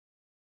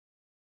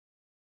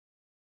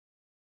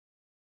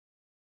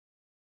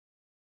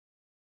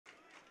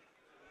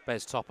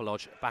Bez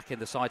Topolodge back in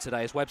the side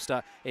today as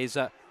Webster is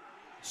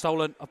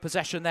stolen of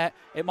possession there.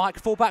 It might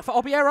fall back for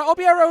Obiero.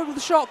 Obiero with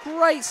the shot.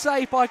 Great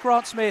save by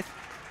Grant Smith.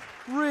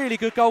 Really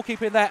good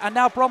goalkeeping there. And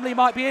now Bromley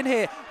might be in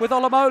here with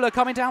Olamola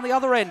coming down the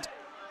other end.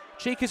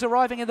 Cheek is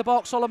arriving in the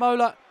box.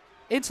 Olamola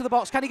into the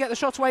box. Can he get the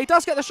shot away? He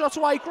does get the shot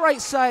away.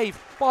 Great save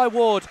by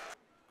Ward.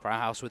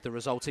 Crowhouse with the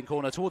resulting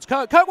corner towards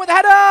Kirk. Kirk with the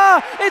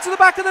header into the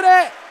back of the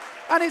net.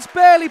 And it's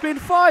barely been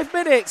 5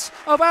 minutes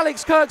of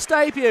Alex Kirk's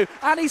debut.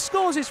 And he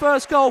scores his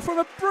first goal from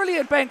a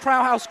brilliant Ben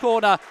Crowhouse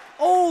corner.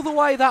 All the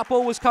way that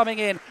ball was coming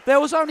in. There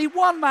was only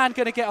one man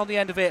going to get on the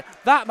end of it.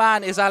 That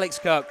man is Alex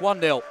Kirk,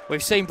 1-0.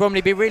 We've seen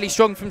Bromley be really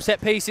strong from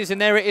set pieces,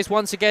 and there it is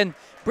once again.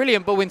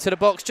 Brilliant ball into the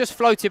box, just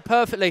floated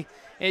perfectly.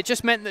 It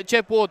just meant that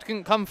Jed Ward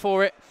couldn't come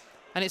for it,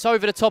 and it's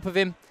over the top of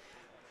him.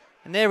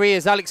 And there he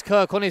is, Alex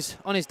Kirk on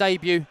his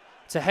debut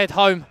to head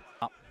home.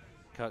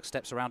 Kirk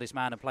steps around his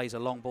man and plays a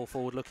long ball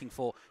forward, looking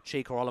for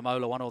Cheek or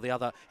Olamola, one or the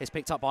other. It's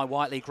picked up by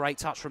Whiteley. Great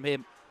touch from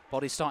him.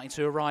 Body's starting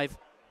to arrive.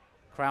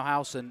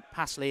 Crowhouse and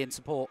Passley in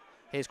support.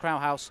 Here's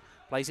Crowhouse,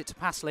 plays it to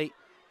Passley.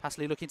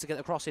 Passley looking to get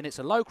the cross in. It's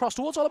a low cross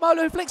towards Olamola,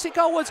 who flicks it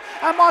goalwards.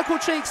 And Michael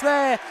Cheek's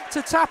there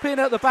to tap in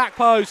at the back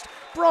post.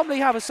 Bromley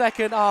have a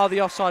second.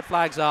 The offside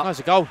flag's up. That's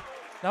a goal.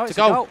 No, it's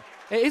a goal.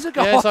 It is a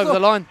goal. Yeah, it's over the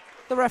line.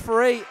 The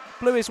referee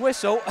blew his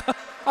whistle.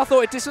 I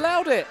thought it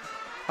disallowed it.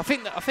 I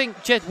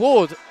think Jed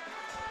Ward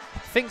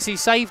thinks he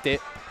saved it.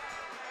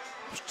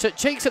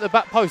 Cheek's at the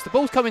back post. The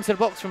ball's coming to the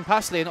box from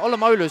Passley, and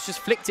Olamola's just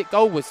flicked it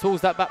goalwards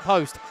towards that back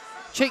post.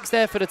 Cheek's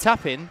there for the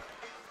tap-in,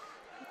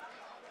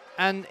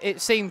 and it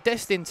seemed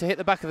destined to hit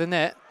the back of the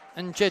net,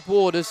 and Jed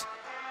Ward has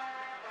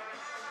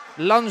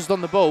lunged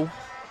on the ball,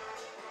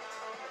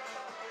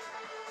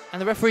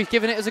 and the referee's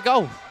given it as a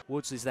goal.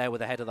 Woods is there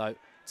with a header, though,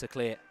 to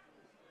clear.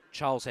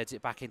 Charles heads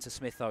it back into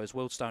Smith, though, as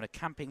Wealdstone are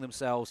camping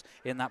themselves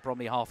in that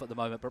Bromley half at the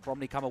moment. But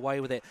Bromley come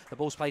away with it. The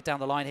ball's played down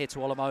the line here to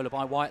Olamola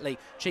by Whiteley.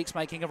 Cheek's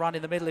making a run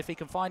in the middle if he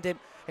can find him.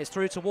 It's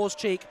through towards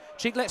Cheek.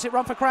 Cheek lets it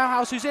run for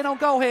Crowhouse, who's in on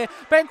goal here.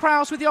 Ben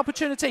Crowhouse with the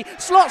opportunity.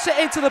 Slots it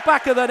into the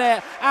back of the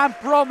net. And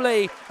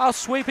Bromley are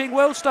sweeping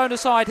Wealdstone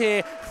aside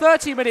here.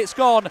 30 minutes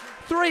gone.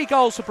 3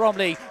 goals for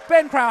Bromley.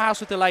 Ben Crowhouse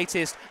with the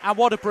latest. And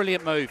what a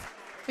brilliant move.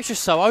 It's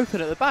just so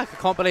open at the back. I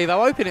can't believe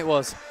how open it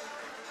was.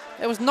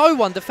 There was no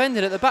one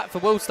defending at the back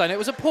for Wealdstone. It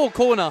was a poor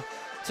corner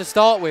to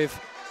start with.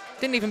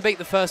 Didn't even beat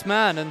the first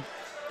man. And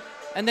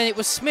then it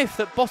was Smith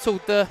that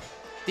bottled the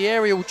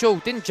aerial duel.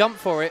 Didn't jump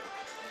for it.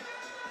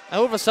 And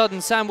all of a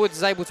sudden, Sam Woods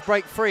is able to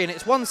break free. And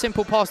it's one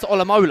simple pass to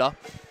Olamola.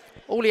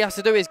 All he has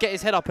to do is get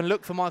his head up and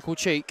look for Michael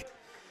Cheek.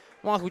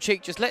 Michael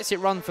Cheek just lets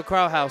it run for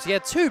Crowhouse. He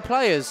had 2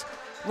 players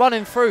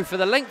running through for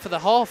the length of the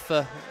half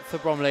for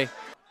Bromley.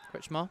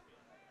 Kretschmar.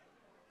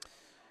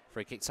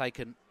 Free kick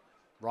taken.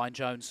 Ryan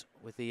Jones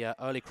with the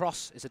early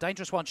cross. It's a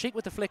dangerous one. Cheek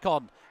with the flick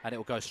on, and it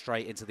will go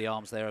straight into the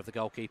arms there of the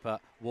goalkeeper,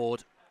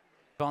 Ward.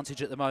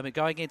 Advantage at the moment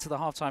going into the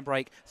half-time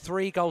break.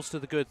 3 goals to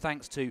the good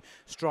thanks to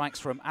strikes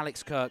from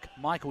Alex Kirk,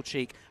 Michael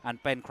Cheek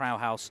and Ben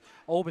Crowhouse,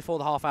 all before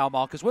the half-hour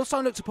mark. As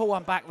Wealdstone look to pull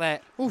one back there.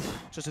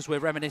 Just as we're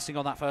reminiscing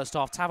on that first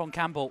half. Tavon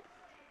Campbell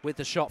with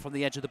the shot from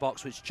the edge of the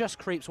box, which just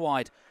creeps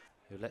wide,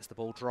 who lets the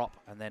ball drop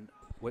and then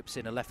whips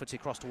in a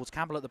left-footed cross towards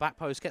Campbell at the back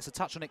post. Gets a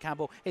touch on it,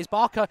 Campbell. Here's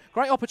Barker.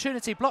 Great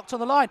opportunity. Blocked on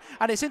the line.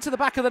 And it's into the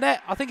back of the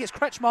net. I think it's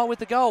Kretschmar with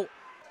the goal.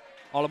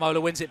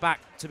 Olamola wins it back,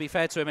 to be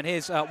fair to him. And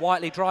here's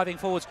Whiteley driving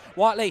forwards.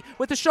 Whiteley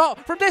with the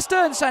shot from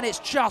distance. And it's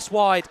just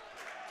wide.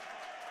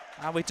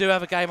 And we do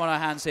have a game on our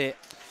hands here.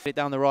 Bit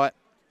down the right.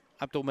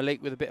 Abdul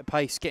Malik with a bit of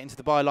pace. Getting to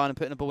the byline and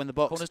putting the ball in the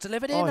box. Corner's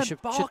delivered in.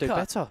 And Barker should do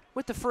better.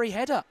 with the free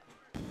header.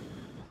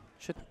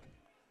 The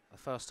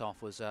first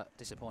half was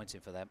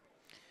disappointing for them.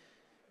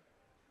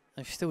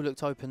 They've still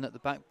looked open at the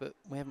back, but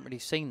we haven't really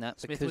seen that.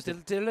 Smith with the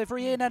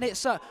delivery in, and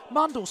it's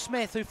Mundell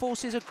Smith who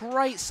forces a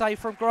great save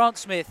from Grant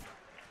Smith.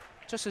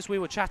 Just as we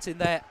were chatting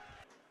there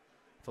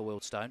for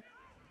Wealdstone.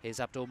 Here's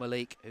Abdul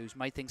Malik, who's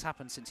made things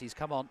happen since he's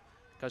come on.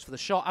 Goes for the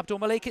shot. Abdul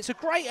Malik, it's a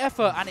great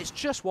effort, and it's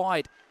just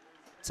wide.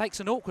 Takes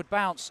an awkward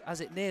bounce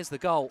as it nears the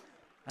goal.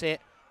 That's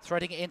it.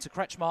 Threading it into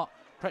Kretschmar.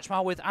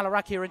 Kretschmar with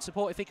Alarakia in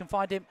support if he can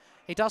find him.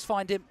 He does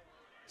find him.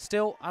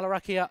 Still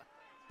Alarakia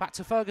back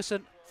to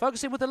Ferguson.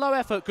 Ferguson with the low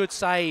effort. Good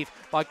save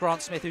by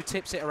Grant Smith, who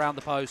tips it around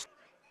the post.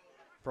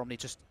 Bromley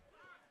just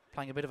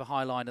playing a bit of a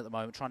high line at the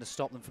moment, trying to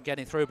stop them from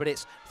getting through. But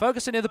it's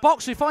Ferguson in the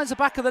box who finds the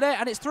back of the net,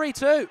 and it's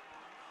 3-2.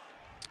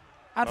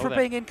 And from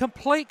being in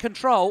complete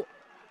control,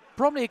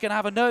 Bromley are going to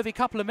have a nervy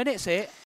couple of minutes here.